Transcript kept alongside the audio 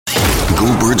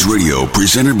Go Birds Radio,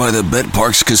 presented by the Bet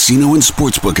Parks Casino and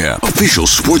Sportsbook app. Official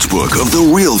sportsbook of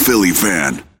the real Philly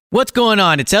fan. What's going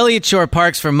on? It's Elliott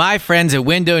Shore-Parks from my friends at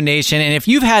Window Nation, and if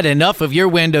you've had enough of your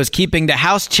windows keeping the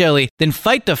house chilly, then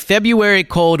fight the February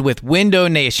cold with Window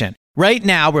Nation. Right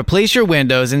now, replace your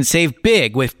windows and save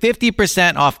big with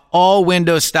 50% off all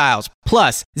window styles,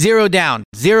 plus 0 down,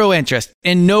 0 interest,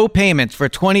 and no payments for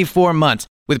 24 months.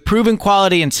 With proven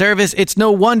quality and service, it's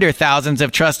no wonder thousands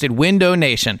have trusted Window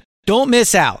Nation. Don't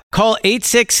miss out. Call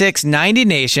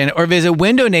 866-90NATION or visit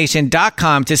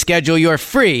windownation.com to schedule your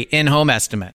free in-home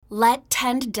estimate. Let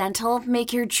Tend Dental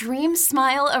make your dream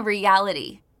smile a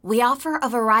reality. We offer a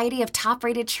variety of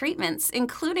top-rated treatments,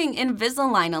 including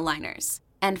Invisalign aligners.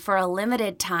 And for a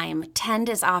limited time, Tend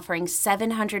is offering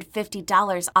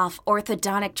 $750 off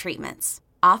orthodontic treatments.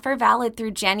 Offer valid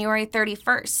through January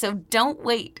 31st, so don't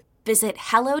wait. Visit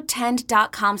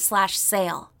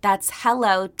hellotend.com/sale. That's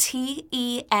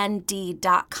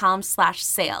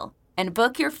hellotend.com/sale. And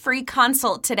book your free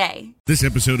consult today. This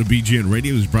episode of BGN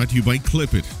Radio is brought to you by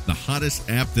Clip It, the hottest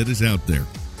app that is out there.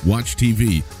 Watch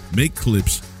TV, make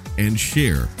clips, and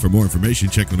share. For more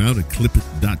information, check them out at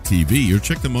clipit.tv or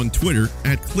check them on Twitter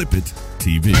at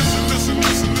clipittv. Listen.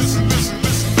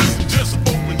 Just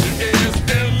open your ears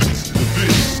and listen to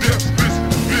this.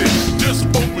 Just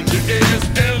open your ears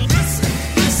and listen.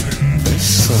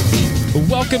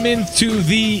 Welcome into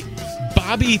the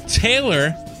Bobby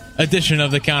Taylor edition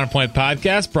of the Counterpoint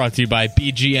Podcast, brought to you by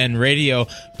BGN Radio,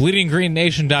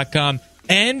 BleedingGreenNation.com,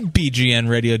 and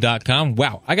BGNRadio.com.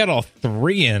 Wow, I got all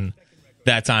three in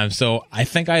that time, so I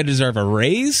think I deserve a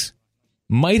raise.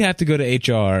 Might have to go to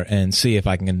HR and see if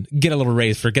I can get a little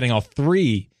raise for getting all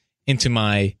three into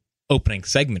my opening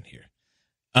segment here.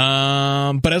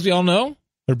 But as we all know,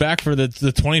 we're back for the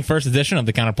 21st edition of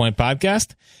the Counterpoint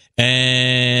Podcast,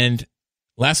 and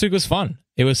last week was fun.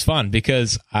 It was fun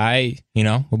because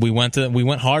we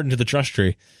went hard into the trust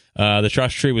tree. The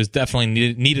trust tree was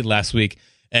definitely needed last week,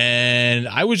 and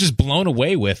I was just blown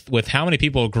away with how many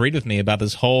people agreed with me about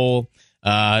this whole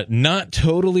not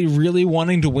totally really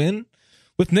wanting to win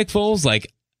with Nick Foles.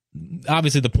 Like,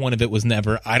 obviously the point of it was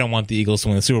never, I don't want the Eagles to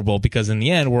win the Super Bowl, because in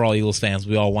the end, we're all Eagles fans.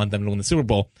 We all want them to win the Super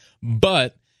Bowl.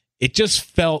 But it just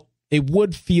felt, it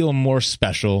would feel more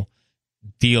special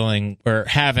dealing or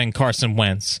having Carson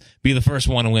Wentz be the first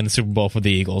one to win the Super Bowl for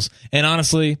the Eagles. And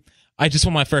honestly, I just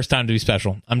want my first time to be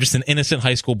special. I'm just an innocent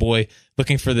high school boy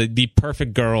looking for the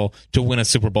perfect girl to win a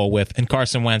Super Bowl with. And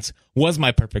Carson Wentz was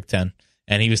my perfect 10.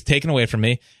 And he was taken away from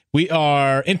me. We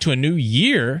are into a new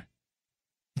year.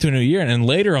 And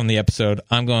later on the episode,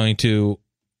 I'm going to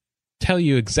tell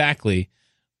you exactly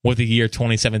what the year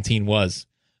 2017 was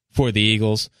for the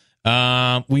Eagles.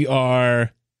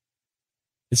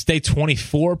 It's day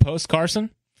 24 post Carson,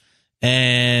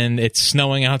 and it's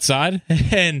snowing outside.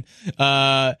 And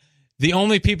the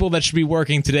only people that should be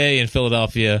working today in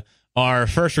Philadelphia are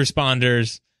first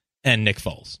responders and Nick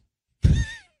Foles.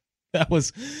 That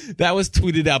was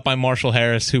tweeted out by Marshall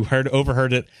Harris, who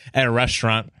overheard it at a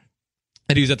restaurant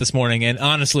that he was at this morning. And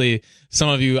honestly, some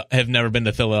of you have never been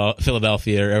to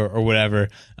Philadelphia or whatever.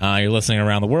 You're listening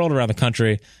around the world, around the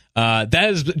country. That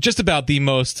is just about the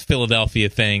most Philadelphia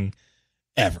thing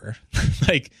ever.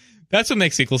 Like, that's what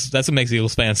makes Eagles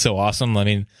fans so awesome. I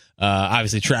mean,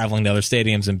 obviously traveling to other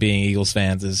stadiums and being Eagles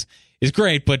fans is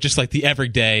great, but just like the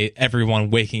everyday, everyone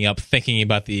waking up thinking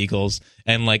about the Eagles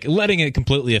and like letting it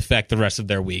completely affect the rest of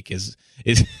their week is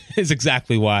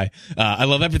exactly why I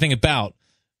love everything about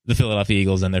the Philadelphia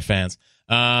Eagles and their fans.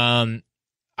 I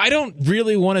don't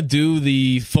really want to do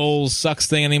the Foles sucks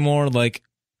thing anymore. Like,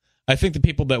 I think the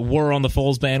people that were on the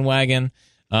Foles bandwagon,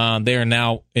 they are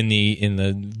now in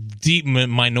the deep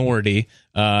minority.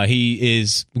 He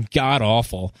is god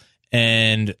awful,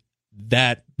 and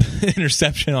that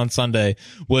interception on Sunday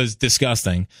was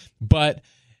disgusting. But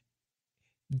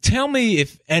tell me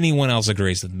if anyone else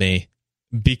agrees with me,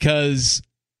 because,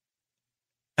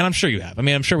 and I'm sure you have. I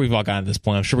mean, I'm sure we've all gotten to this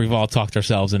point. I'm sure we've all talked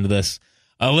ourselves into this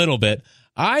a little bit.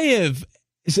 I have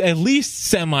at least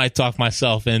semi-talked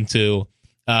myself into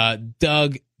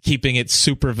Doug keeping it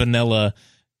super vanilla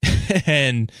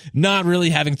and not really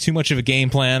having too much of a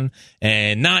game plan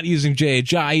and not using Jay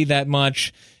Ajayi that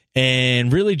much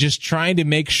and really just trying to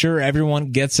make sure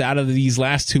everyone gets out of these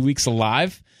last 2 weeks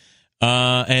alive.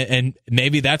 And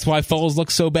maybe that's why Foles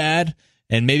looks so bad.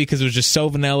 And maybe because it was just so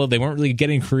vanilla, they weren't really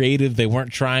getting creative. They were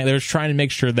trying to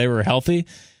make sure they were healthy.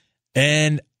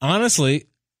 And honestly,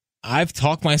 I've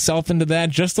talked myself into that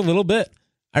just a little bit.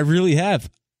 I really have.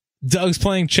 Doug's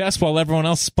playing chess while everyone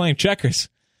else is playing checkers.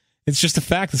 It's just a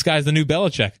fact. This guy's the new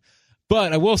Belichick.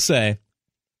 But I will say,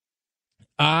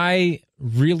 I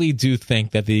really do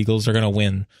think that the Eagles are going to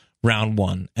win round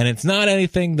one. And it's not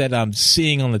anything that I'm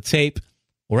seeing on the tape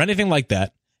or anything like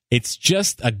that. It's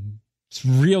just a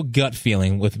real gut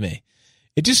feeling with me.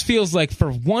 It just feels like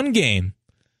for one game,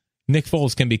 Nick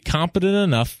Foles can be competent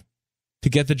enough to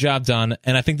get the job done.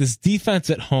 And I think this defense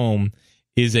at home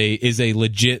is a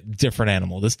legit different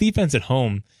animal. This defense at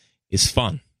home is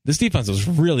fun. This defense was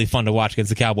really fun to watch against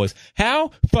the Cowboys.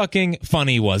 How fucking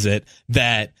funny was it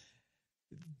that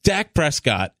Dak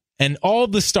Prescott and all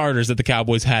the starters that the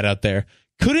Cowboys had out there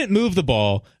couldn't move the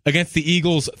ball against the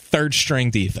Eagles'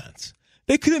 third-string defense?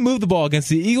 They couldn't move the ball against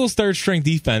the Eagles' third-string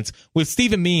defense with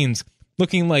Steven Means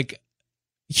looking like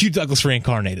Hugh Douglas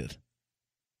reincarnated.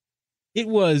 It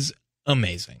was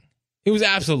amazing. It was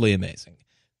absolutely amazing.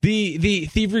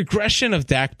 The regression of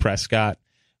Dak Prescott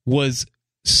was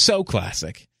so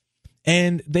classic.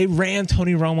 And they ran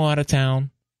Tony Romo out of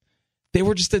town. They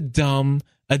were just a dumb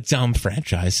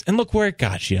franchise. And look where it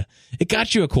got you. It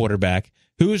got you a quarterback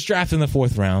who was drafted in the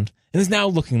 4th round and is now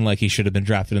looking like he should have been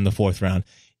drafted in the 4th round.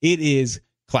 It is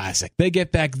classic. They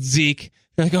get back Zeke.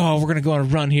 They're like, oh, we're going to go on a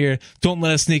run here. Don't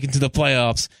let us sneak into the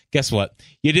playoffs. Guess what?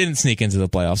 You didn't sneak into the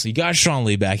playoffs. You got Sean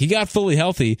Lee back. You got fully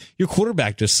healthy. Your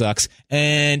quarterback just sucks.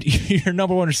 And your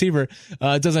number one receiver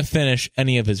doesn't finish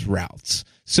any of his routes.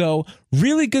 So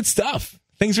really good stuff.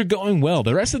 Things are going well.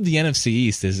 The rest of the NFC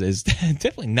East is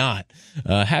definitely not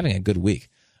having a good week.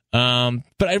 But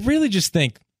I really just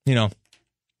think,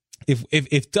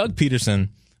 if Doug Peterson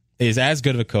is as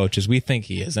good of a coach as we think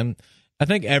he is, and I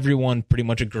think everyone pretty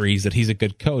much agrees that he's a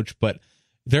good coach, but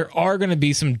there are going to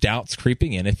be some doubts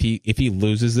creeping in if he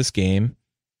loses this game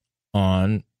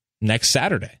on next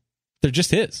Saturday. There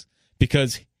just is,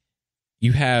 because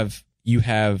you have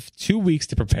 2 weeks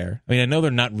to prepare. I mean, I know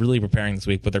they're not really preparing this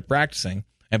week, but they're practicing.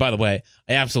 And by the way,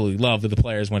 I absolutely love that the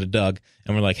players went to Doug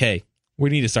and were like, "Hey,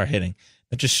 we need to start hitting."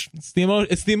 It's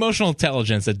the emotional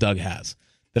intelligence that Doug has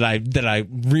that I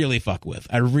really fuck with.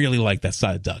 I really like that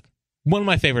side of Doug. One of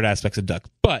my favorite aspects of Doug.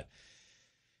 But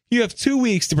you have 2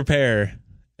 weeks to prepare,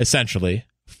 essentially,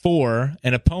 for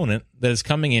an opponent that is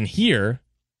coming in here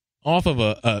off of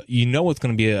it's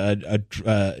going to be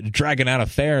a dragging out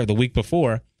affair the week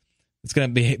before. It's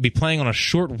going to be playing on a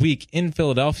short week in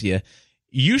Philadelphia.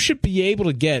 You should be able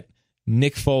to get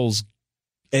Nick Foles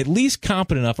at least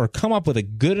competent enough or come up with a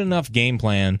good enough game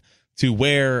plan to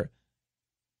where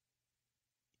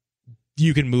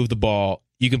you can move the ball,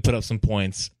 you can put up some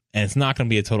points, and it's not going to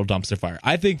be a total dumpster fire.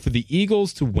 I think for the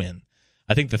Eagles to win,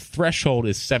 I think the threshold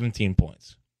is 17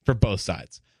 points for both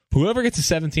sides. Whoever gets to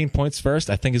 17 points first,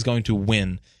 I think is going to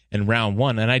win in round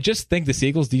one. And I just think this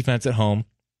Eagles defense at home,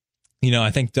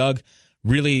 I think Doug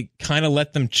really kind of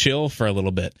let them chill for a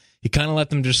little bit. He kind of let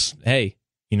them just, hey,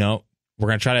 we're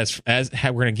going to try to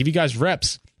we're going to give you guys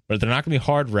reps, but they're not going to be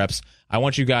hard reps. I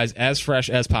want you guys as fresh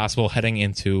as possible heading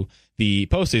into the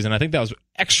postseason. I think that was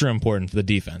extra important for the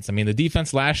defense. I mean, the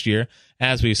defense last year,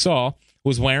 as we saw,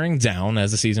 was wearing down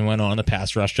as the season went on. The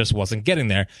pass rush just wasn't getting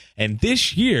there. And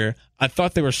this year, I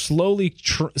thought they were slowly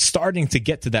starting to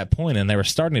get to that point, and they were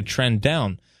starting to trend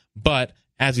down. But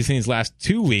as we've seen these last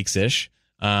 2 weeks-ish,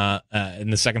 in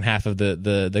the second half of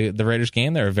the Raiders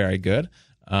game, they were very good.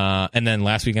 And then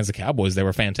last week against the Cowboys, they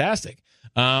were fantastic.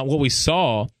 What we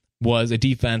saw was a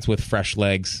defense with fresh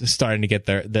legs starting to get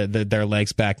their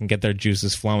legs back and get their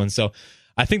juices flowing. So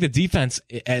I think the defense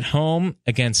at home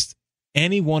against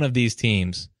any one of these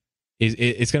teams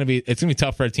it's going to be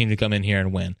tough for a team to come in here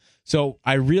and win. So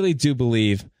I really do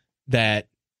believe that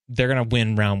they're going to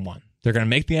win round one. They're going to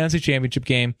make the NFC Championship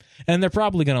game, and they're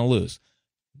probably going to lose.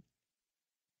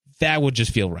 That would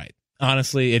just feel right.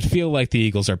 Honestly, it'd feel like the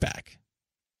Eagles are back.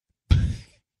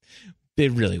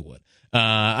 It really would.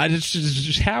 I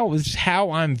just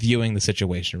how I'm viewing the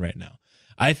situation right now.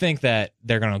 I think that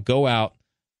they're going to go out.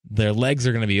 Their legs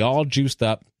are going to be all juiced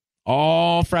up,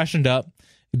 all freshened up.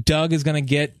 Doug is going to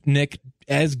get Nick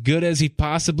as good as he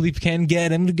possibly can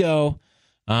get him to go.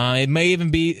 It may even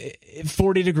be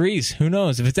 40 degrees. Who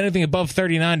knows? If it's anything above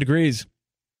 39 degrees,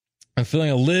 I'm feeling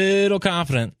a little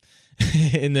confident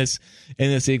in this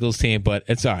Eagles team, but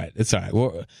it's all right. It's all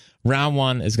right. Round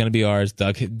one is going to be ours.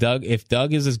 Doug, if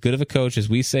Doug is as good of a coach as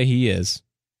we say he is,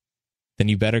 then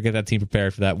you better get that team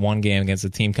prepared for that one game against a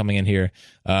team coming in here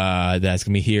that's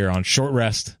going to be here on short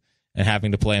rest and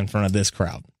having to play in front of this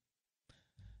crowd.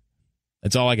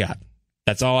 That's all I got.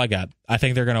 That's all I got. I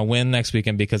think they're going to win next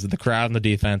weekend because of the crowd and the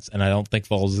defense, and I don't think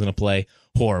Foles is going to play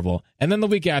horrible. And then the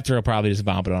week after, he'll probably just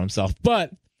vomit on himself.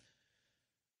 But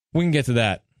we can get to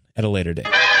that at a later date.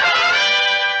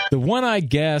 The one, I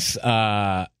guess,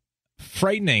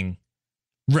 frightening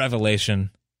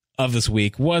revelation of this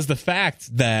week was the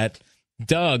fact that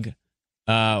Doug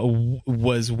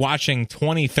was watching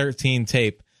 2013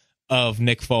 tape of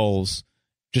Nick Foles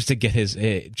just to get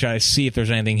try to see if there's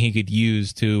anything he could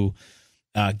use to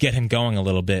get him going a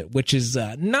little bit, which is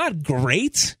not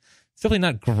great. It's definitely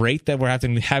not great that we're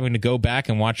having to go back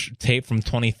and watch tape from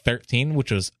 2013,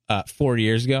 which was 4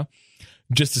 years ago,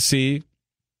 just to see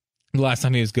the last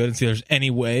time he was good and see if there's any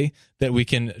way that we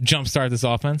can jumpstart this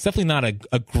offense. Definitely not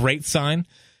a great sign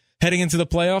heading into the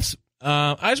playoffs.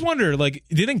 I just wonder, do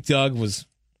you think Doug was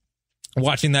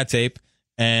watching that tape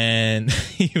and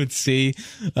he would see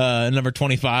number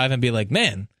 25 and be like,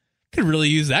 man, could really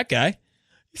use that guy.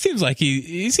 He seems like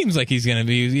he's going to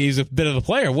be, he's a bit of a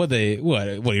player. Would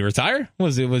he retire?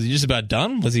 Was he just about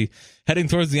done? Was he heading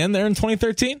towards the end there in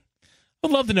 2013?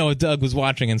 I'd love to know if Doug was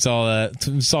watching and saw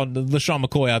LeSean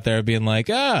McCoy out there being like,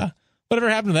 whatever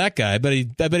happened to that guy? I bet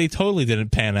he totally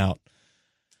didn't pan out.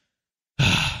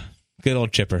 Good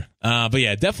old Chipper. But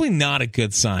yeah, definitely not a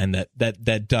good sign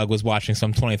that Doug was watching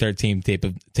some 2013 tape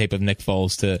of Nick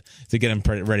Foles to get him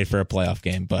ready for a playoff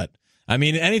game. But I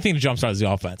mean, anything to jumpstart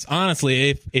the offense.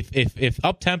 Honestly, if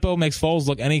up tempo makes Foles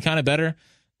look any kind of better,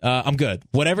 I'm good.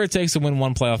 Whatever it takes to win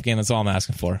one playoff game, that's all I'm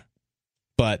asking for.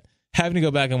 But having to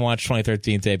go back and watch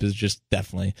 2013 tape is just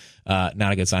definitely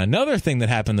not a good sign. Another thing that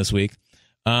happened this week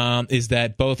is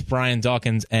that both Brian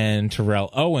Dawkins and Terrell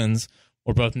Owens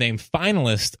were both named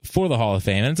finalists for the Hall of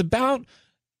Fame. And it's about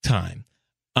time,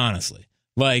 honestly.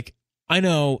 I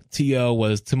know T.O.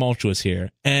 was tumultuous here,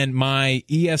 and my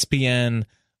ESPN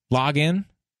login,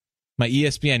 my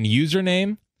ESPN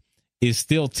username is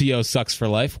still T.O. Sucks for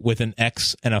Life with an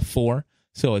X and a 4.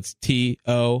 So it's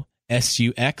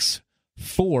TOSUX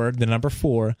 4, the number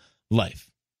 4, life.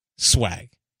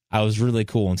 Swag. I was really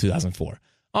cool in 2004.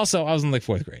 Also, I was in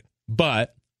 4th grade.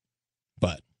 But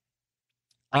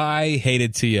I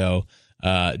hated T.O.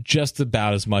 Just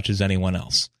about as much as anyone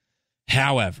else.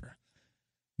 However,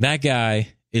 that guy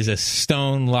is a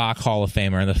stone lock Hall of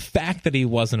Famer, and the fact that he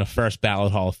wasn't a first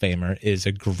ballot Hall of Famer is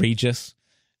egregious,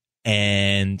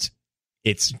 and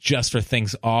it's just for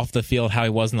things off the field, how he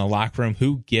was in the locker room.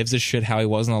 Who gives a shit how he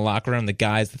was in the locker room? The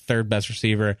guy's the third best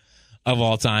receiver of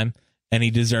all time, and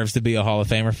he deserves to be a Hall of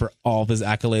Famer for all of his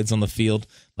accolades on the field.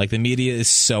 The media is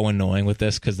so annoying with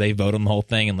this because they vote him the whole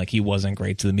thing, and he wasn't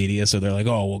great to the media, so they're like,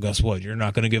 oh, well, guess what? You're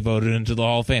not going to get voted into the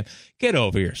Hall of Fame. Get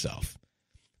over yourself.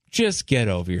 Just get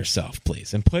over yourself,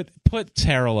 please, and put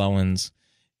Terrell Owens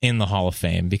in the Hall of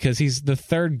Fame because he's the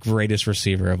third greatest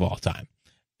receiver of all time,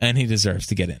 and he deserves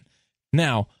to get in.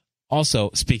 Now, also,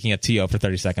 speaking of T.O. for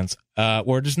 30 seconds,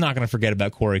 we're just not going to forget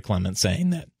about Corey Clement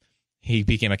saying that he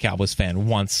became a Cowboys fan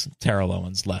once Terrell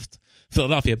Owens left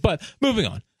Philadelphia. But moving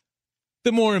on,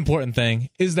 the more important thing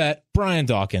is that Brian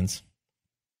Dawkins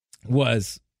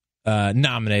was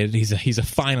nominated. He's a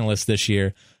finalist this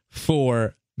year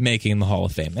for making the Hall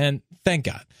of Fame, and thank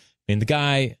God. I mean, the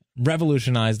guy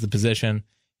revolutionized the position.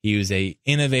 He was a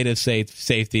innovative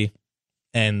safety,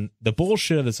 and the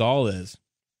bullshit of this all is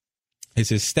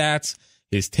his stats,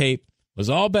 his tape was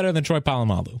all better than Troy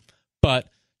Polamalu, but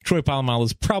Troy Polamalu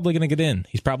is probably going to get in.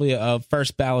 He's probably a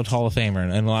first ballot Hall of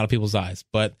Famer in a lot of people's eyes,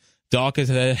 but Dawkins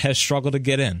has struggled to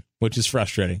get in, which is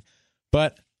frustrating.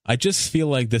 But I just feel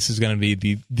like this is going to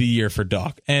be the year for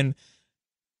Doc, and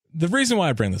the reason why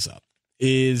I bring this up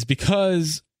is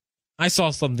because I saw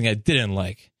something I didn't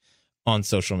like on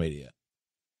social media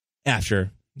after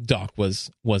Doc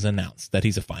was announced that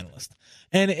he's a finalist.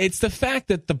 And it's the fact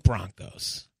that the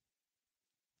Broncos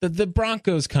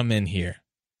come in here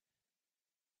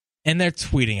and they're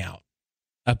tweeting out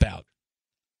about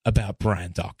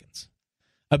Brian Dawkins,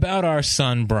 about our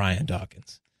son Brian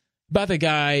Dawkins, about the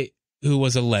guy who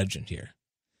was a legend here.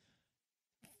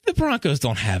 The Broncos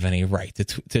don't have any right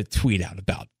to tweet out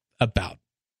about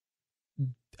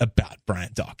Brian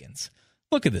Dawkins.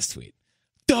 Look at this tweet.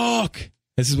 Doc!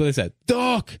 This is what they said.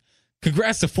 Doc!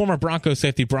 Congrats to former Broncos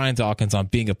safety Brian Dawkins on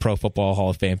being a Pro Football Hall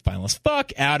of Fame finalist.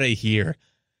 Fuck out of here.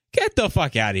 Get the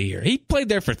fuck out of here. He played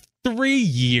there for 3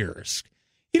 years.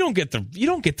 You don't get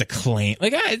the claim.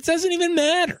 It doesn't even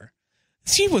matter.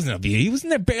 He wasn't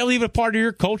there barely even a part of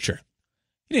your culture.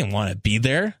 You didn't want to be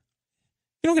there.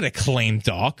 You don't get to claim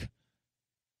Doc.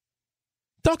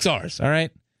 Doc's ours, all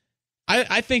right?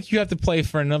 I think you have to play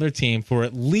for another team for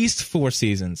at least 4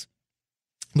 seasons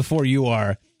before you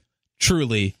are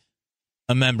truly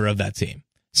a member of that team.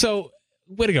 So,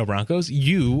 way to go, Broncos.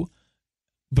 You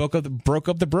broke up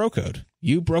the bro code.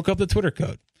 You broke up the Twitter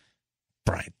code.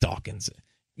 Brian Dawkins.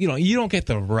 You don't get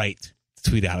the right to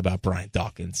tweet out about Brian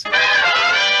Dawkins.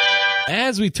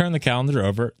 As we turn the calendar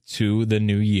over to the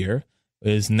new year,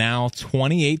 it is now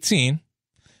 2018,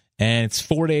 and it's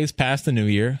 4 days past the new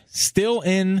year, still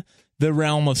in the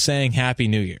realm of saying Happy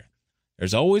New Year.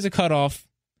 There's always a cutoff,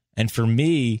 and for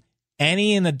me,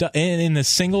 Any in the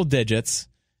single digits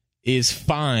is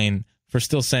fine for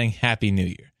still saying Happy New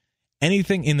Year.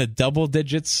 Anything in the double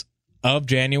digits of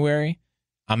January,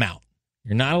 I'm out.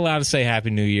 You're not allowed to say Happy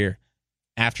New Year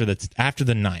after the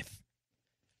 9th.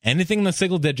 Anything in the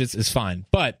single digits is fine.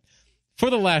 But for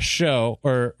the last show,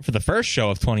 or for the first show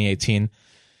of 2018,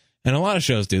 and a lot of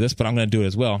shows do this, but I'm going to do it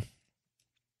as well,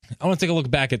 I want to take a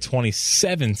look back at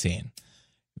 2017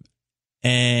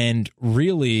 and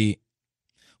really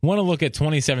want to look at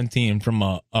 2017 from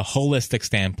a holistic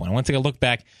standpoint. I want to take a look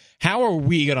back. How are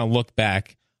we going to look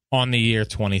back on the year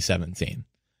 2017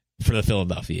 for the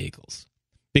Philadelphia Eagles?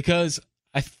 Because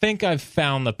I think I've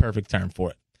found the perfect term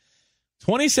for it.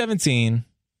 2017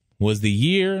 was the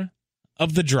year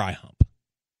of the dry hump.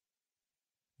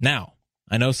 Now,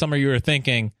 I know some of you are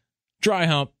thinking, dry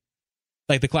hump,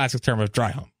 like the classic term of dry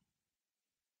hump.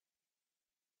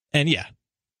 And yeah,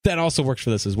 that also works for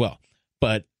this as well.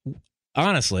 But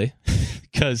honestly,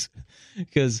 because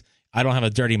I don't have a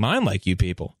dirty mind like you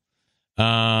people,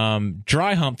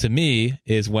 dry hump to me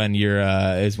is when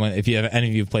if you have any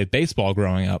of you played baseball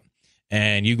growing up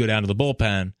and you go down to the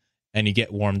bullpen and you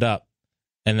get warmed up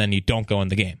and then you don't go in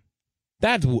the game.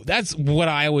 That's what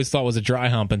I always thought was a dry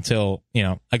hump until,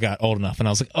 I got old enough and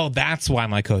I was like, oh, that's why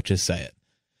my coaches say it.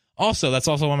 Also, that's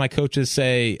also why my coaches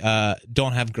say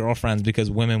don't have girlfriends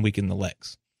because women weaken the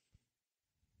legs.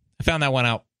 I found that one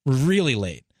out really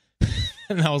late.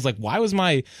 And I was like,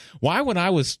 why when I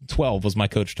was 12 was my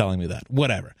coach telling me that?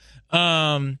 Whatever.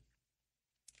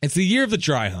 It's the year of the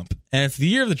dry hump. And it's the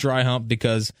year of the dry hump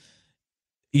because,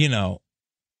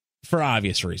 for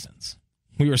obvious reasons.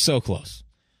 We were so close.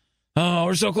 Oh,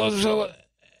 we're so close.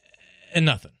 And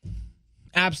nothing.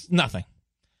 Nothing.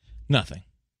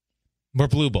 We're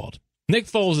blue balled. Nick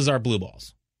Foles is our blue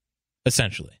balls,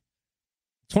 essentially.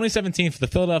 2017 for the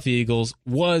Philadelphia Eagles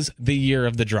was the year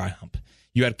of the dry hump.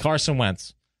 You had Carson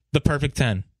Wentz, the perfect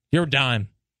 10, your dime.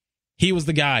 He was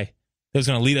the guy that was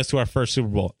going to lead us to our first Super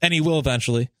Bowl, and he will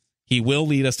eventually. He will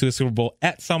lead us to a Super Bowl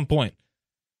at some point.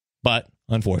 But,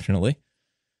 unfortunately,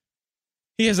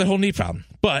 he has a whole knee problem.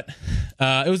 But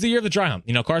it was the year of the dry hump.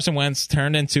 Carson Wentz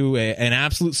turned into an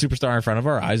absolute superstar in front of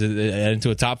our eyes,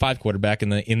 into a top 5 quarterback in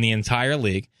the entire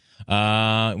league.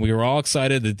 We were all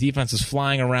excited. The defense is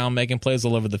flying around, making plays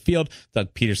all over the field.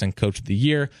 Doug Peterson, coach of the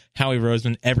year. Howie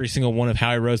Roseman, every single one of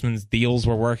Howie Roseman's deals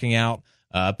were working out.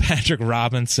 Patrick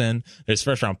Robinson, his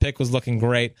first-round pick was looking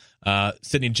great.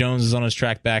 Sidney Jones is on his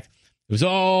track back. It was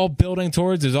all building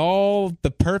towards. It was all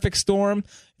the perfect storm.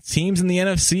 Teams in the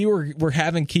NFC were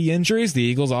having key injuries. The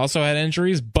Eagles also had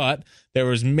injuries, but there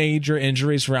was major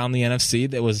injuries around the NFC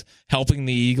that was helping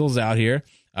the Eagles out here.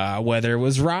 Whether it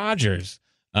was Rodgers,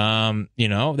 there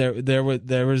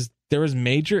was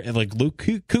major, like Luke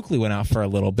Kuechly went out for a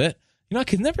little bit. I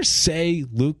could never say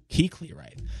Luke Kuechly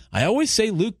right. I always say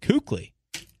Luke Kuechly.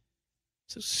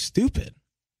 So stupid.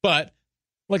 But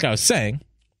like I was saying,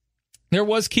 there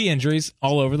was key injuries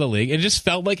all over the league. It just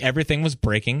felt like everything was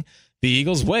breaking the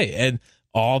Eagles' way. And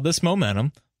all this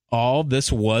momentum, all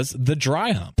this was the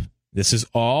dry hump. This is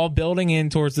all building in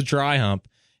towards the dry hump.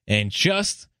 And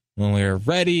just when we were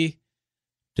ready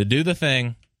to do the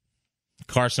thing,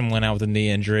 Carson went out with a knee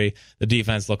injury. The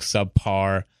defense looks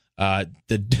subpar.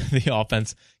 The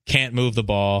offense can't move the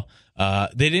ball.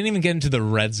 They didn't even get into the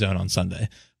red zone on Sunday.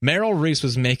 Merrill Reese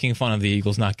was making fun of the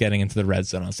Eagles not getting into the red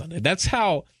zone on Sunday. That's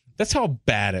how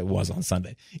bad it was on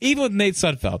Sunday. Even with Nate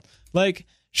Sudfeld.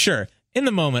 Sure, in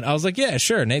the moment, I was like, yeah,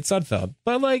 sure, Nate Sudfeld.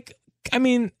 But,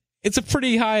 it's a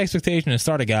pretty high expectation to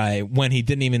start a guy when he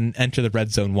didn't even enter the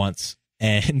red zone once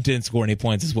and didn't score any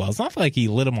points as well. It's not like he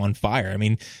lit him on fire.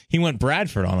 He went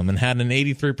Bradford on him and had an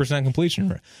 83%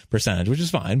 completion percentage, which is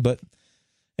fine, but,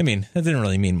 that didn't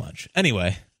really mean much.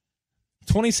 Anyway,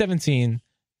 2017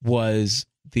 was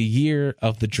the year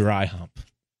of the dry hump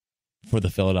for the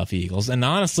Philadelphia Eagles. And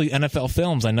honestly, NFL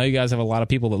Films, I know you guys have a lot of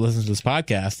people that listen to this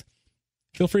podcast.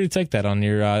 Feel free to take that on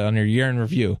your year in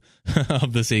review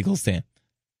of this Eagles team.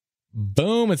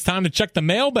 Boom, it's time to check the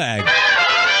mailbag.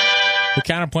 The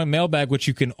Counterpoint mailbag, which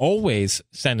you can always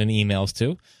send in emails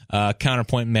to,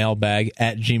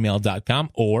 counterpointmailbag@gmail.com,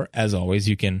 or as always,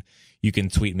 you can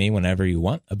tweet me whenever you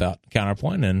want about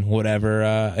Counterpoint, and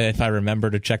whatever. If I remember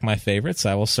to check my favorites,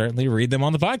 I will certainly read them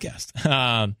on the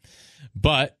podcast.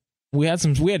 But we had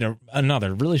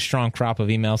another really strong crop of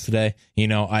emails today.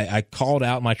 I called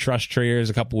out my trust triers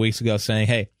a couple weeks ago saying,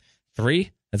 hey, 3,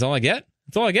 that's all I get?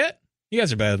 That's all I get? You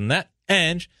guys are better than that.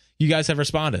 And you guys have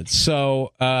responded.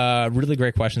 So really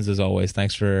great questions as always.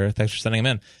 Thanks for sending them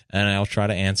in. And I'll try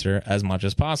to answer as much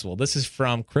as possible. This is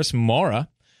from Chris Mora.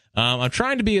 I'm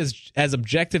trying to be as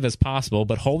objective as possible,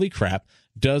 but holy crap,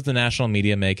 Does the national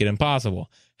media make it impossible?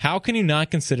 How can you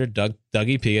not consider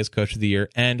Dougie P as Coach of the Year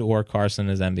and or Carson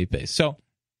as MVP? So,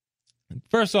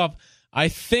 first off, I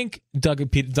think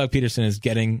Doug Peterson is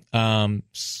getting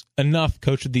enough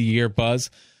Coach of the Year buzz.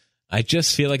 I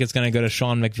just feel like it's going to go to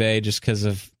Sean McVay just because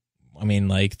of, I mean,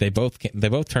 like they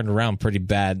both turned around pretty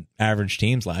bad average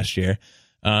teams last year.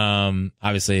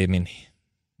 Obviously, I mean,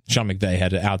 Sean McVay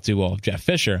had to outdo all of Jeff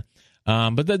Fisher.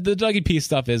 But the Dougie P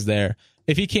stuff is there.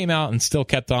 If he came out and still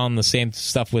kept on the same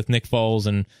stuff with Nick Foles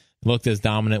and looked as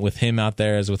dominant with him out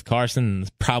there as with Carson,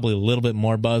 probably a little bit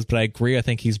more buzz. But I agree. I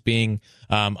think he's being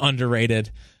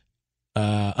underrated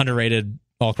all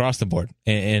across the board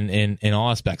in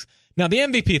all aspects. Now, the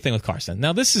MVP thing with Carson.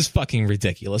 Now, this is fucking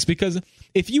ridiculous because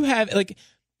if you have, like,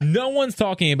 no one's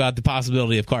talking about the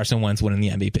possibility of Carson Wentz winning the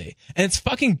MVP. And it's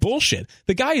fucking bullshit.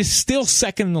 The guy is still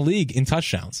second in the league in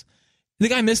touchdowns. The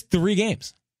guy missed 3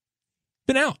 games.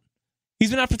 Been out. He's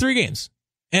been out for 3 games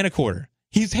and a quarter.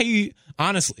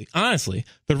 Honestly,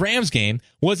 the Rams game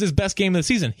was his best game of the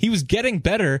season. He was getting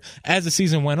better as the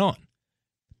season went on.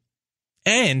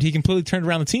 And he completely turned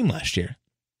around the team last year.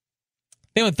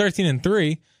 They went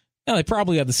 13-3. Now, they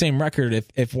probably have the same record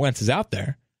if Wentz is out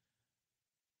there,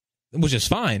 which is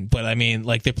fine. But, I mean,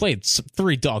 like, they played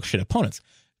 3 dog shit opponents.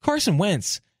 Carson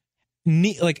Wentz,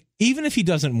 even if he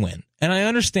doesn't win, and I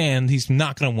understand he's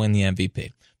not going to win the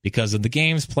MVP because of the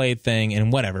games played thing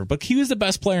and whatever, but he was the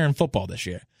best player in football this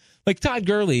year. Like, Todd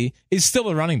Gurley is still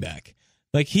a running back.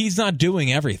 Like, he's not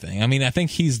doing everything. I mean, I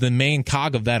think he's the main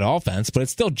cog of that offense, but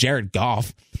it's still Jared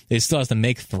Goff. It still has to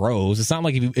make throws. It's not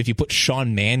like if you put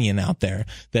Sean Mannion out there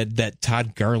that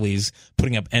Todd Gurley's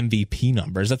putting up MVP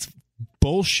numbers. That's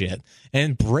bullshit.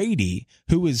 And Brady,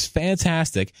 who is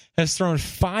fantastic, has thrown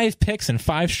 5 picks in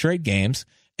 5 straight games,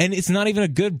 and it's not even a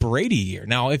good Brady year.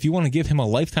 Now, if you want to give him a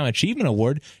Lifetime Achievement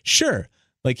Award, sure.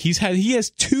 Like, he has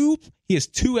two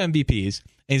MVPs,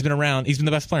 and he's been around. He's been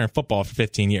the best player in football for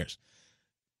 15 years.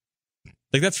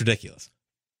 Like, that's ridiculous.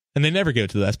 And they never give it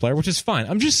to the best player, which is fine.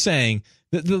 I'm just saying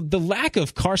that the lack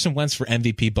of Carson Wentz for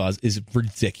MVP buzz is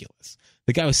ridiculous.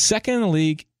 The guy was second in the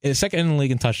league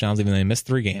in touchdowns, even though he missed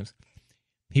 3 games.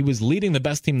 He was leading the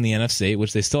best team in the NFC,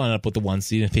 which they still ended up with the 1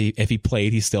 seed. If he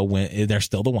played, he still win. They're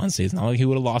still the 1 seed. It's not like he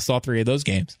would have lost all 3 of those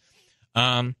games.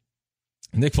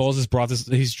 Nick Foles has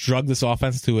he's drugged this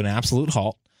offense to an absolute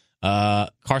halt.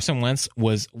 Carson Wentz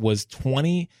was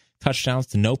 20 touchdowns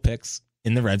to no picks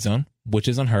in the red zone, which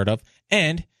is unheard of.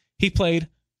 And he played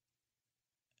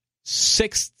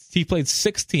 6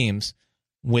 teams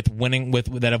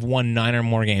that have won 9 or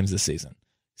more games this season.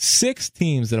 6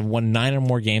 teams that have won 9 or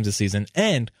more games this season,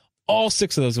 and all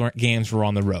 6 of those games were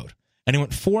on the road. And he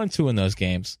went 4-2 in those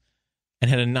games and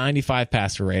had a 95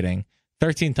 passer rating,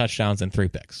 13 touchdowns, and 3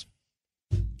 picks.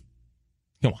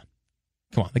 Come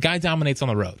on. The guy dominates on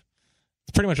the road.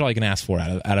 It's pretty much all you can ask for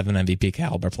out of an MVP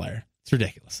caliber player. It's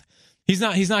ridiculous. He's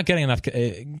not getting enough.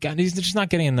 He's just not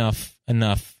getting enough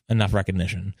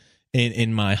recognition.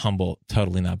 In my humble,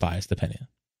 totally not biased opinion.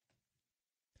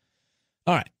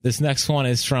 All right, this next one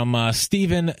is from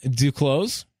Stephen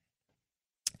Duclos.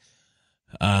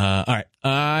 All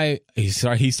right, he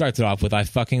starts it off with, "I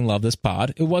fucking love this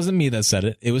pod." It wasn't me that said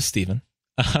it; it was Stephen.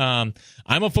 I'm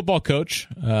a football coach,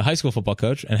 high school football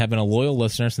coach, and have been a loyal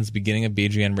listener since the beginning of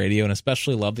BGN Radio, and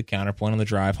especially love the counterpoint on the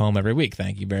drive home every week.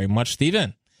 Thank you very much,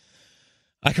 Stephen.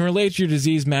 I can relate to your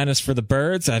disease madness for the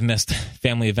birds. I've missed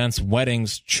family events,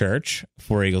 weddings, church,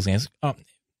 4 Eagles games.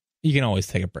 You can always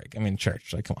take a break. I mean,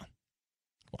 church, like, come on.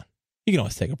 You can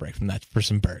always take a break from that for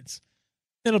some birds.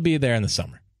 It'll be there in the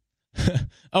summer.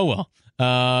 Oh, well.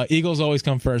 Eagles always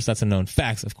come first. That's a known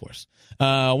fact, of course.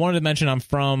 Wanted to mention I'm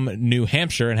from New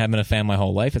Hampshire and have been a fan my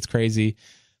whole life. It's crazy.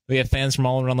 We have fans from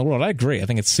all around the world. I agree. I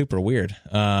think it's super weird.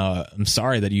 I'm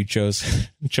sorry that you chose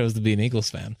to be an Eagles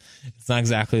fan. It's not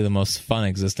exactly the most fun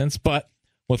existence, but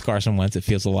with Carson Wentz, it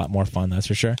feels a lot more fun, that's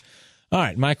for sure. All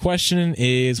right, my question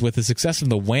is, with the success of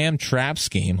the Wham trap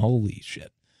scheme, holy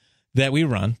shit, that we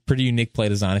run, pretty unique play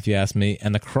design if you ask me,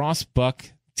 and the cross-buck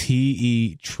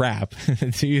TE trap,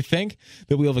 do you think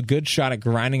that we'll have a good shot at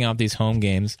grinding out these home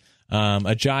games?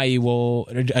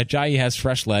 Ajayi has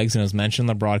fresh legs, and as mentioned in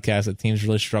the broadcast, that teams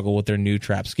really struggle with their new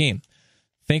trap scheme.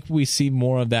 Think we see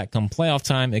more of that come playoff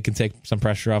time. It can take some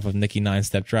pressure off of Nicky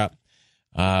 9-step trap.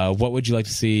 What would you like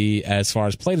to see as far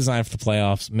as play design for the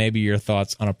playoffs? Maybe your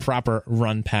thoughts on a proper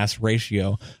run-pass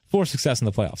ratio for success in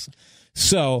the playoffs.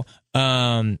 So,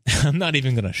 I'm not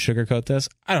even going to sugarcoat this.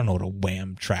 I don't know what a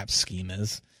Wham trap scheme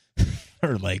is,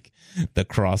 or like the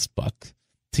cross-buck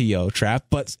TO trap,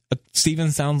 but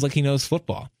Steven sounds like he knows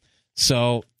football.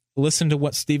 So listen to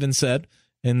what Steven said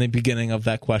in the beginning of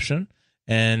that question.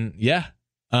 And yeah,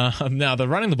 Now, the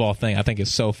running the ball thing I think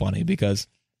is so funny because,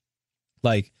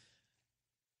 like,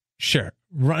 sure,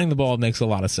 running the ball makes a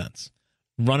lot of sense.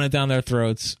 Run it down their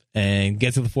throats and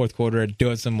get to the fourth quarter,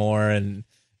 do it some more, and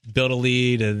build a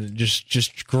lead and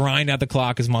just grind out the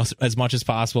clock as much as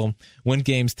possible. Win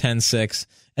games 10-6,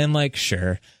 and like,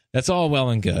 sure, that's all well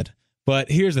and good.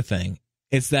 But here's the thing: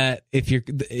 it's that if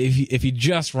you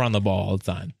just run the ball all the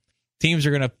time, teams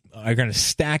are gonna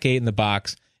stack 8 in the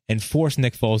box and force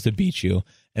Nick Foles to beat you.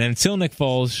 And until Nick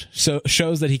Foles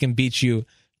shows that he can beat you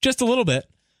just a little bit,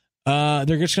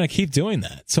 they're just going to keep doing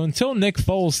that. So until Nick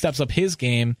Foles steps up his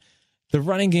game, the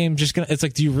running game it's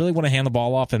like, do you really want to hand the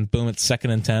ball off and boom, it's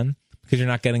 2nd and 10 because you're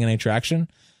not getting any traction?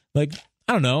 Like,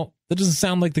 I don't know. That doesn't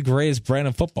sound like the greatest brand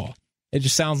of football. It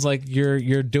just sounds like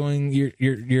you're doing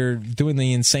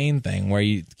the insane thing where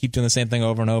you keep doing the same thing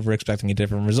over and over, expecting a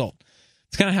different result.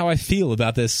 It's kind of how I feel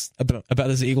about this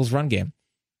Eagles run game.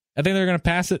 I think they're going to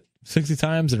pass it 60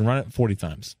 times and run it 40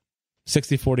 times.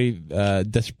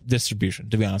 60-40 distribution,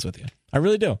 to be honest with you. I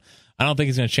really do. I don't think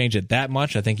he's going to change it that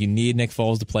much. I think you need Nick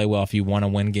Foles to play well if you want to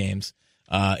win games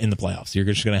in the playoffs. You're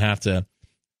just going to have to...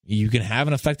 You can have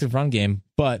an effective run game,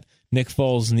 but Nick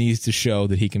Foles needs to show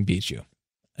that he can beat you.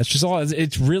 That's just all.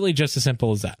 It's really just as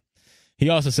simple as that. He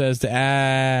also says to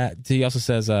add to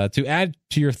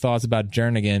your thoughts about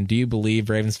Jernigan, do you believe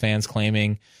Ravens fans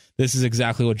claiming this is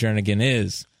exactly what Jernigan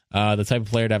is? The type of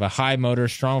player to have a high motor,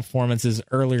 strong performances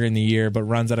earlier in the year, but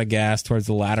runs out of gas towards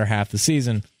the latter half of the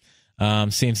season.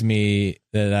 Seems to me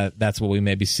that's what we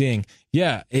may be seeing.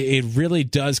 Yeah, it really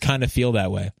does kind of feel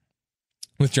that way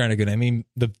with Jernigan. I mean,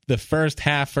 the first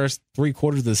 3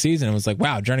 quarters of the season, it was like,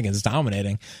 wow, Jernigan's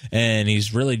dominating, and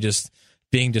he's really just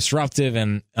being disruptive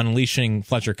and unleashing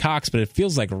Fletcher Cox. But it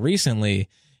feels like recently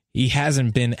he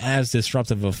hasn't been as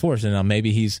disruptive of a force. And now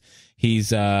maybe he's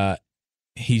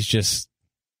just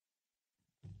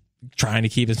trying to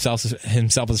keep himself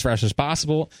as fresh as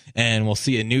possible, and we'll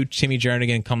see a new Timmy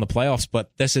Jernigan come the playoffs.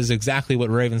 But this is exactly what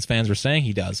Ravens fans were saying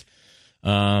he does.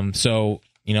 So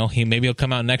he'll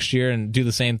come out next year and do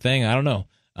the same thing. I don't know.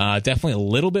 Definitely a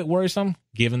little bit worrisome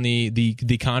given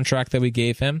the contract that we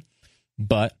gave him,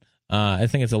 but I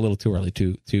think it's a little too early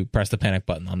to press the panic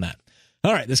button on that.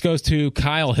 All right, this goes to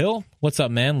Kyle Hill. What's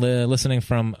up, man? Listening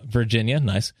from Virginia.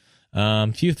 Nice.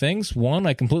 Few things. One,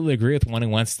 I completely agree with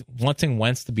wanting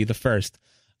Wentz to be the first.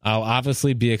 I'll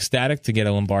obviously be ecstatic to get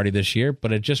a Lombardi this year,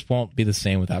 but it just won't be the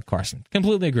same without Carson.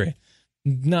 Completely agree.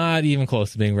 Not even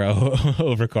close to being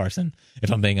over Carson,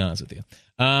 if I'm being honest with you.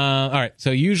 All right,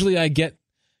 so usually I get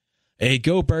a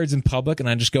go Birds in public, and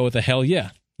I just go with a hell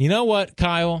yeah. You know what,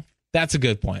 Kyle? That's a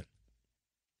good point.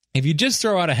 If you just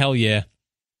throw out a hell yeah,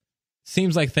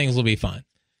 seems like things will be fine.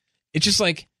 It's just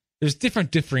like there's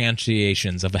different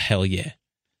differentiations of a hell yeah.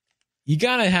 You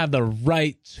got to have the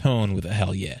right tone with a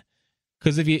hell yeah.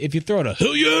 Because if you throw out a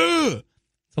hell yeah,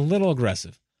 it's a little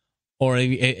aggressive. Or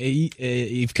if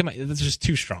you've come out, that's just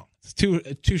too strong. It's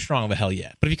too strong of a hell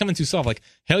yeah. But if you come in too soft, like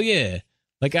hell yeah,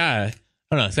 like I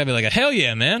don't know, it's gotta be like a hell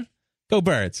yeah, man, go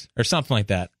Birds or something like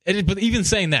that. But even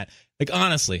saying that, like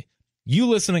honestly, you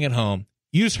listening at home,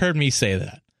 you just heard me say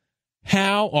that.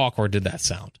 How awkward did that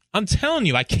sound? I'm telling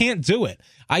you, I can't do it.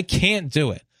 I can't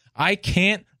do it. I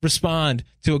can't respond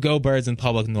to a go Birds in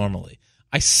public normally.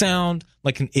 I sound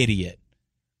like an idiot.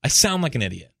 I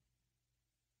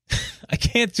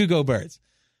can't do go Birds.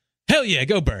 Hell yeah,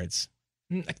 go Birds.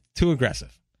 Too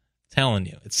aggressive. Telling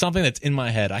you. It's something that's in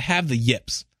my head. I have the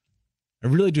yips. I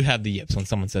really do have the yips when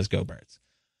someone says go Birds.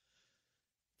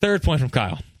 Third point from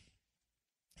Kyle.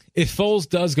 If Foles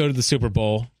does go to the Super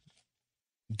Bowl,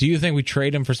 do you think we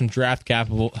trade him for some draft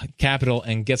capital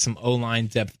and get some O-line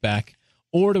depth back?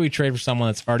 Or do we trade for someone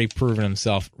that's already proven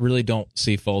himself? Really don't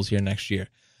see Foles here next year.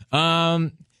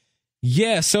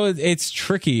 Yeah, so it's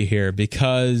tricky here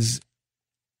because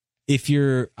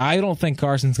I don't think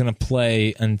Carson's going to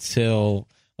play until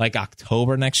like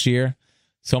October next year.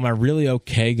 So am I really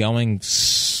okay going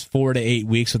 4 to 8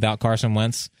 weeks without Carson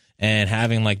Wentz and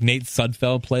having like Nate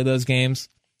Sudfeld play those games?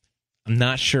 I'm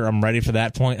not sure I'm ready for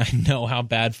that point. I know how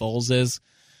bad Foles is.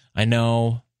 I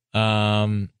know.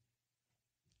 I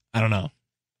don't know.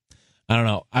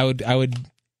 I would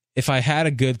if I had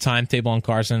a good timetable on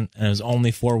Carson and it was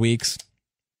only 4 weeks,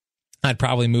 I'd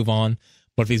probably move on.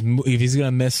 But if he's going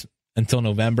to miss until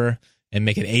November and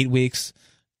make it 8 weeks,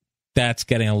 that's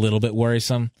getting a little bit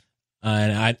worrisome.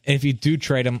 And if you do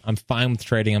trade him, I'm fine with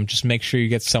trading him. Just make sure you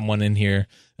get someone in here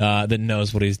that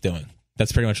knows what he's doing.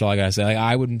 That's pretty much all I gotta say. Like,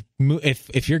 I would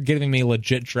if you're giving me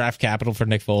legit draft capital for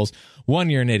Nick Foles, 1,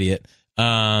 you're an idiot,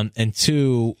 and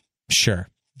 2, sure,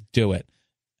 do it.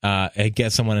 And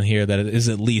get someone in here that is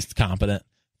at least competent.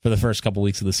 for the first couple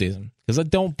weeks of the season, because I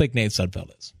don't think Nate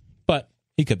Sudfeld is, but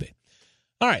he could be.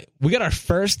 All right, we got our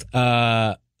first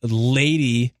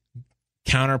lady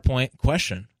counterpoint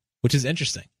question, which is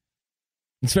interesting.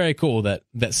 It's very cool that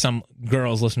some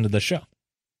girls listen to the show.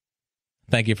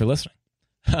 Thank you for listening.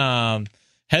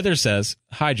 Heather says,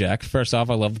 "Hi, Jack. First off,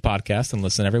 I love the podcast and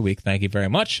listen every week. Thank you very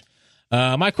much.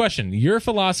 My question, your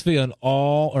philosophy on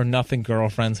all or nothing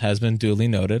girlfriends has been duly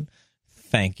noted.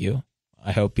 Thank you.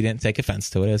 I hope you didn't take offense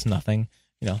to it. It's nothing,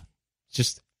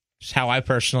 just how I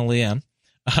personally am.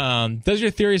 Does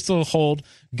your theory still hold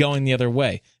going the other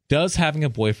way? Does having a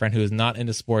boyfriend who is not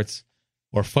into sports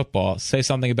or football say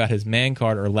something about his man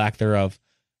card or lack thereof?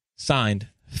 Signed,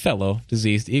 fellow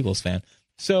diseased Eagles fan."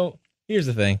 So here's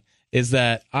the thing, is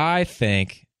that I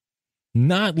think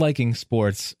not liking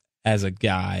sports as a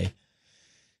guy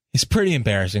is pretty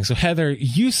embarrassing. So Heather,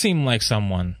 you seem like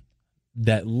someone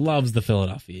that loves the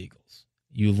Philadelphia Eagles.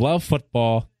 You love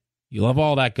football. You love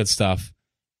all that good stuff.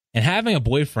 And having a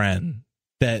boyfriend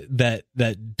that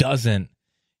doesn't,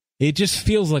 it just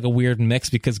feels like a weird mix,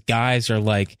 because guys are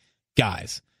like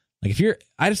guys. Like, if you're,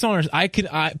 I just don't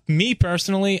understand. Me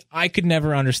personally, I could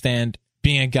never understand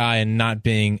being a guy and not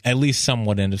being at least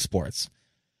somewhat into sports.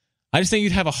 I just think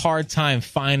you'd have a hard time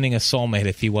finding a soulmate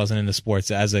if he wasn't into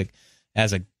sports as a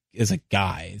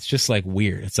guy. It's just like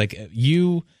weird. It's like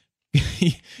you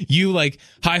like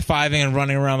high-fiving and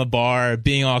running around the bar,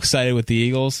 being all excited with the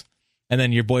Eagles, and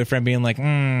then your boyfriend being like,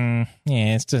 yeah,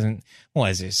 it doesn't. What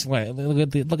is this? What,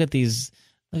 look at these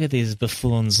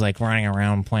buffoons like running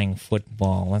around playing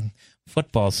football.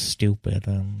 Football's stupid.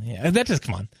 That just,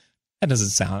 come on. That doesn't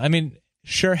sound. I mean,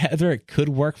 sure, Heather, it could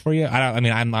work for you.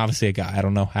 I'm obviously a guy. I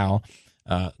don't know how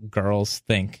girls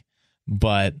think,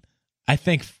 but I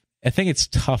think it's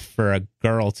tough for a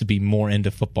girl to be more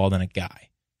into football than a guy.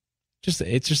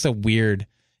 It's just a weird.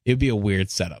 It would be a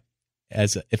weird setup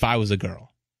if I was a girl.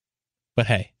 But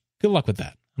hey, good luck with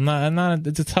that. I'm not.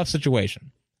 It's a tough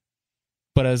situation.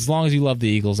 But as long as you love the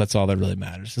Eagles, that's all that really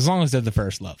matters. As long as they're the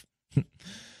first love.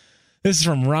 This is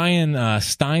from Ryan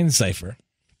Steinzeifer.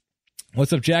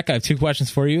 What's up, Jack? I have two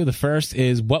questions for you. The first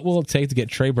is, what will it take to get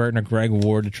Trey Burton or Greg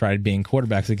Ward to try being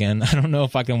quarterbacks again? I don't know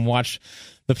if I can watch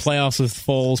the playoffs with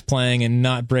Foles playing and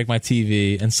not break my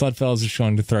TV, and Sudfeld is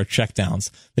showing to throw checkdowns.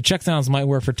 The checkdowns might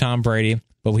work for Tom Brady,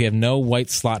 but we have no white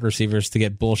slot receivers to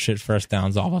get bullshit first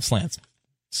downs off of slants.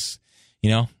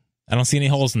 I don't see any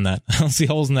holes in that. I don't see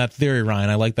holes in that theory, Ryan.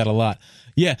 I like that a lot.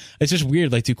 Yeah, it's just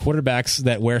weird. Like, two quarterbacks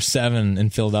that wear 7 in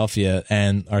Philadelphia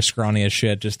and are scrawny as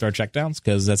shit just throw checkdowns,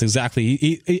 because that's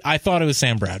exactly. I thought it was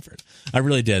Sam Bradford. I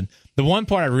really did. The one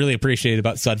part I really appreciated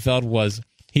about Sudfeld was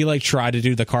he tried to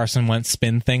do the Carson Wentz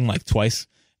spin thing twice,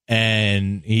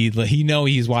 and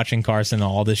he's watching Carson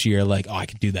all this year like, oh, I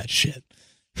can do that shit.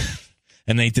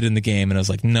 And they did it in the game, and I was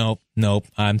like, nope,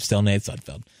 I'm still Nate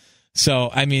Sudfeld. So,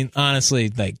 I mean, honestly,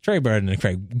 Trey Burton and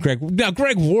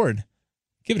Greg Ward,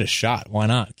 give it a shot. Why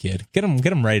not, kid? Get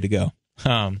him ready to go.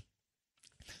 The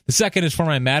second is for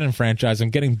my Madden franchise. I'm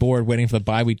getting bored waiting for the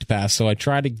bye week to pass, so I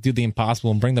try to do the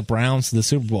impossible and bring the Browns to the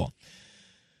Super Bowl.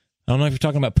 I don't know if you're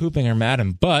talking about pooping or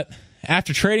Madden, but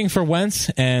after trading for Wentz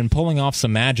and pulling off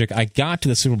some magic, I got to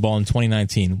the Super Bowl in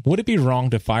 2019. Would it be wrong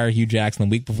to fire Hugh Jackson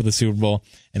the week before the Super Bowl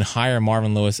and hire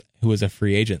Marvin Lewis, who is a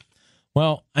free agent?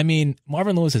 Well, I mean,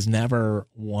 Marvin Lewis has never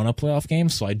won a playoff game,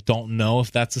 so I don't know if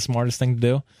that's the smartest thing to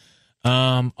do.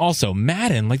 Also,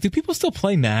 Madden. Do people still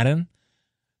play Madden?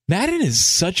 Madden is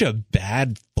such a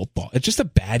bad football. It's just a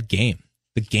bad game.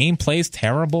 The gameplay is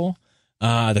terrible.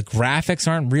 The graphics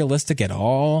aren't realistic at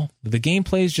all. The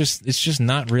gameplay is just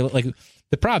not real.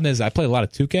 The problem is I play a lot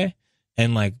of 2K,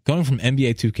 and going from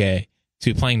NBA 2K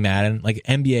to playing Madden,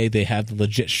 NBA, they have the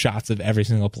legit shots of every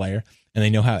single player, and they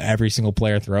know how every single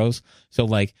player throws. So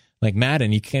like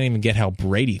Madden, you can't even get how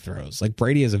Brady throws.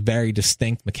 Brady has a very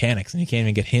distinct mechanics, and you can't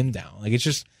even get him down. It's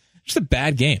just a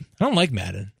bad game. I don't like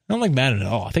Madden. I don't like Madden at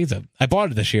all. I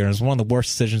bought it this year, and it was one of the worst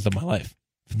decisions of my life,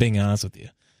 for being honest with you.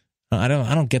 I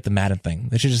don't get the Madden thing.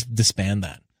 They should just disband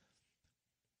that.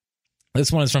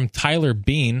 This one is from Tyler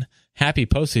Bean. Happy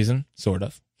postseason, sort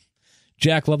of.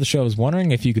 Jack, love the show. I was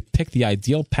wondering if you could pick the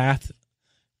ideal path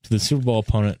to the Super Bowl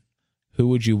opponent. Who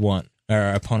would you want,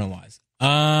 or opponent-wise?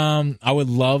 I would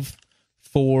love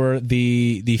for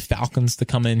the Falcons to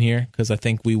come in here, because I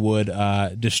think we would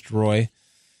destroy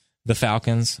the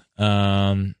Falcons.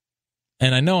 And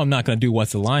I know I'm not going to do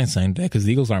what's the line saying today, because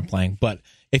the Eagles aren't playing, but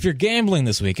if you're gambling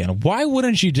this weekend, why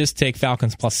wouldn't you just take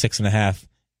Falcons plus 6.5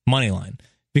 money line?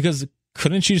 Because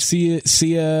couldn't you see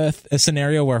a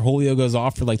scenario where Julio goes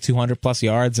off for 200 plus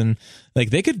yards, and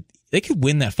they could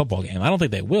win that football game. I don't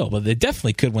think they will, but they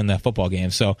definitely could win that football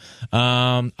game. So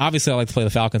obviously I like to play the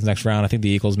Falcons next round. I think the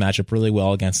Eagles match up really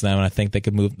well against them, and I think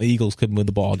the Eagles could move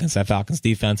the ball against that Falcons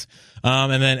defense.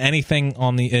 And then anything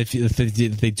on if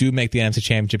they do make the NFC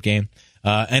Championship game,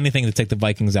 anything to take the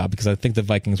Vikings out, because I think the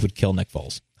Vikings would kill Nick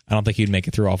Foles. I don't think he'd make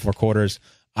it through all 4 quarters.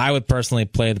 I would personally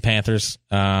play the Panthers.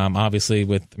 Obviously,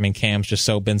 Cam's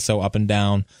just been so up and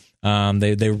down.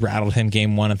 They rattled him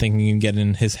game 1. I think you can get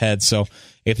in his head. So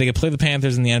if they could play the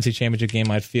Panthers in the NFC Championship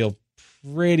game, I'd feel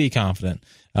pretty confident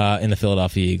in the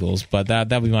Philadelphia Eagles. But that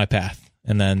would be my path.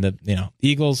 And then the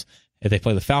Eagles, if they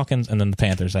play the Falcons, and then the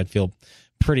Panthers, I'd feel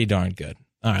pretty darn good.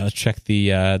 All right, let's check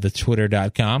the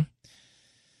Twitter.com.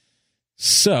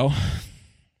 So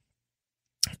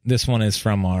this one is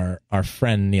from our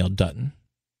friend Neil Dutton,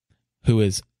 who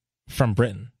is from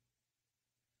Britain.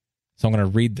 So I'm going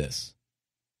to read this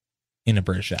in a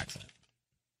British accent.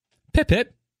 Pip,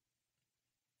 pip.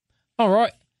 All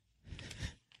right.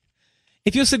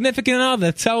 If your significant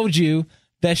other told you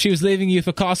that she was leaving you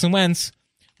for Carson Wentz,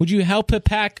 would you help her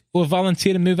pack or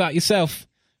volunteer to move out yourself?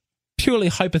 Purely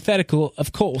hypothetical,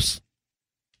 of course. Is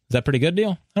that pretty good,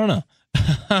 Neil? I don't know.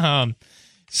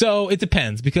 So it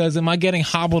depends, because am I getting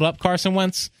hobbled up Carson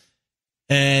Wentz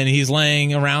and he's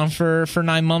laying around for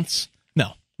 9 months?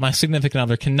 No, my significant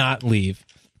other cannot leave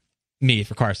me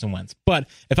for Carson Wentz. But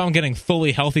if I'm getting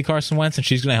fully healthy Carson Wentz and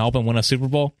she's going to help him win a Super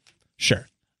Bowl, sure,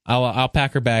 I'll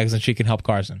pack her bags and she can help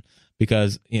Carson,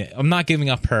 because I'm not giving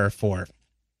up her for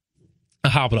a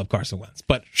hobbled up Carson Wentz.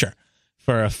 But sure,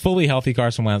 for a fully healthy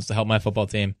Carson Wentz to help my football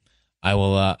team, I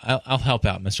will. I'll help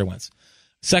out Mr. Wentz.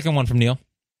 Second one from Neil,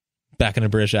 back in the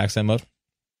British accent mode.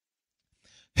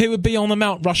 Who would be on the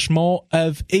Mount Rushmore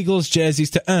of Eagles jerseys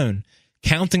to own,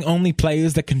 counting only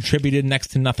players that contributed next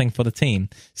to nothing for the team?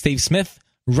 Steve Smith,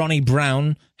 Ronnie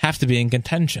Brown have to be in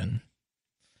contention.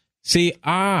 See,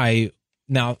 now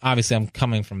obviously I'm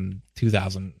coming from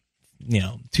 2000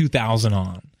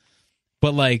 on,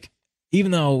 but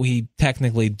even though he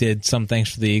technically did some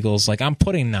things for the Eagles, I'm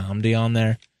putting Nnamdi on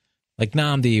there.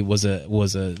 Nnamdi was a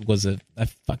I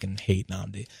fucking hate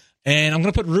Nnamdi. And I'm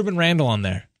going to put Ruben Randall on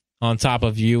there, on top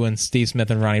of you and Steve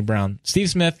Smith and Ronnie Brown. Steve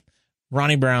Smith,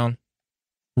 Ronnie Brown,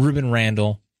 Ruben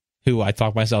Randall, who I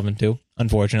talked myself into,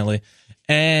 unfortunately,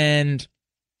 and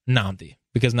Nnamdi,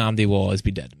 because Nnamdi will always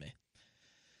be dead to me.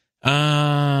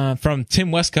 From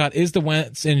Tim Westcott, is the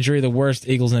Wentz injury the worst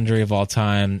Eagles injury of all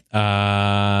time?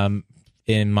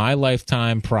 In my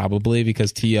lifetime, probably,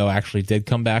 because T.O. actually did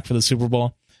come back for the Super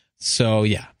Bowl. So,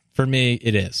 yeah, for me,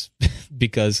 it is,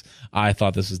 because I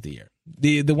thought this was the year.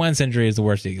 The Wentz injury is the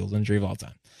worst Eagles injury of all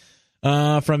time.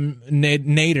 From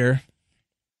Nader,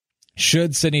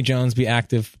 should Sidney Jones be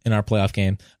active in our playoff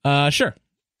game? Sure.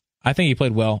 I think he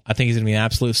played well. I think he's going to be an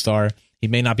absolute star. He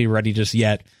may not be ready just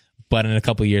yet, but in a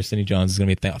couple of years, Sidney Jones is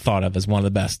going to be thought of as one of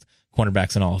the best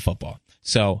cornerbacks in all of football.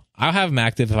 So I'll have him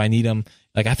active if I need him.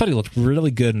 I thought he looked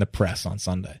really good in the press on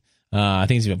Sunday. I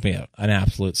think he's going to be an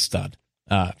absolute stud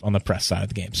on the press side of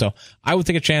the game. So I would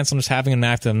take a chance on just having him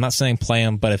active. I'm not saying play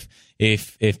him, but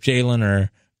if Jalen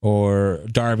or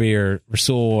Darby or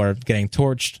Rasul are getting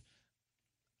torched,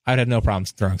 I'd have no problems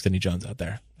throwing Sidney Jones out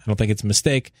there. I don't think it's a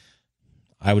mistake.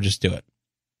 I would just do it.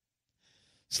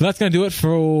 So that's going to do it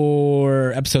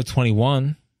for episode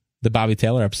 21, the Bobby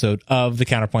Taylor episode of the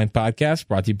Counterpoint Podcast,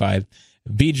 brought to you by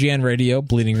BGN Radio,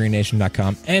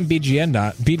 BleedingGreenNation.com, and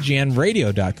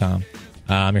BGNRadio.com.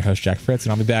 I'm your host, Jack Fritz,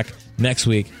 and I'll be back next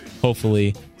week,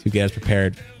 hopefully, to get us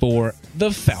prepared for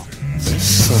the Falcons.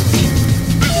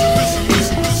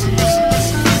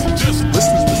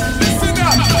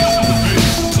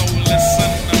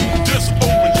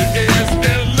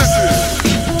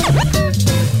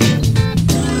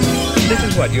 This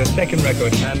is what, your second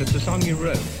record, and it's a song you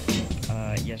wrote?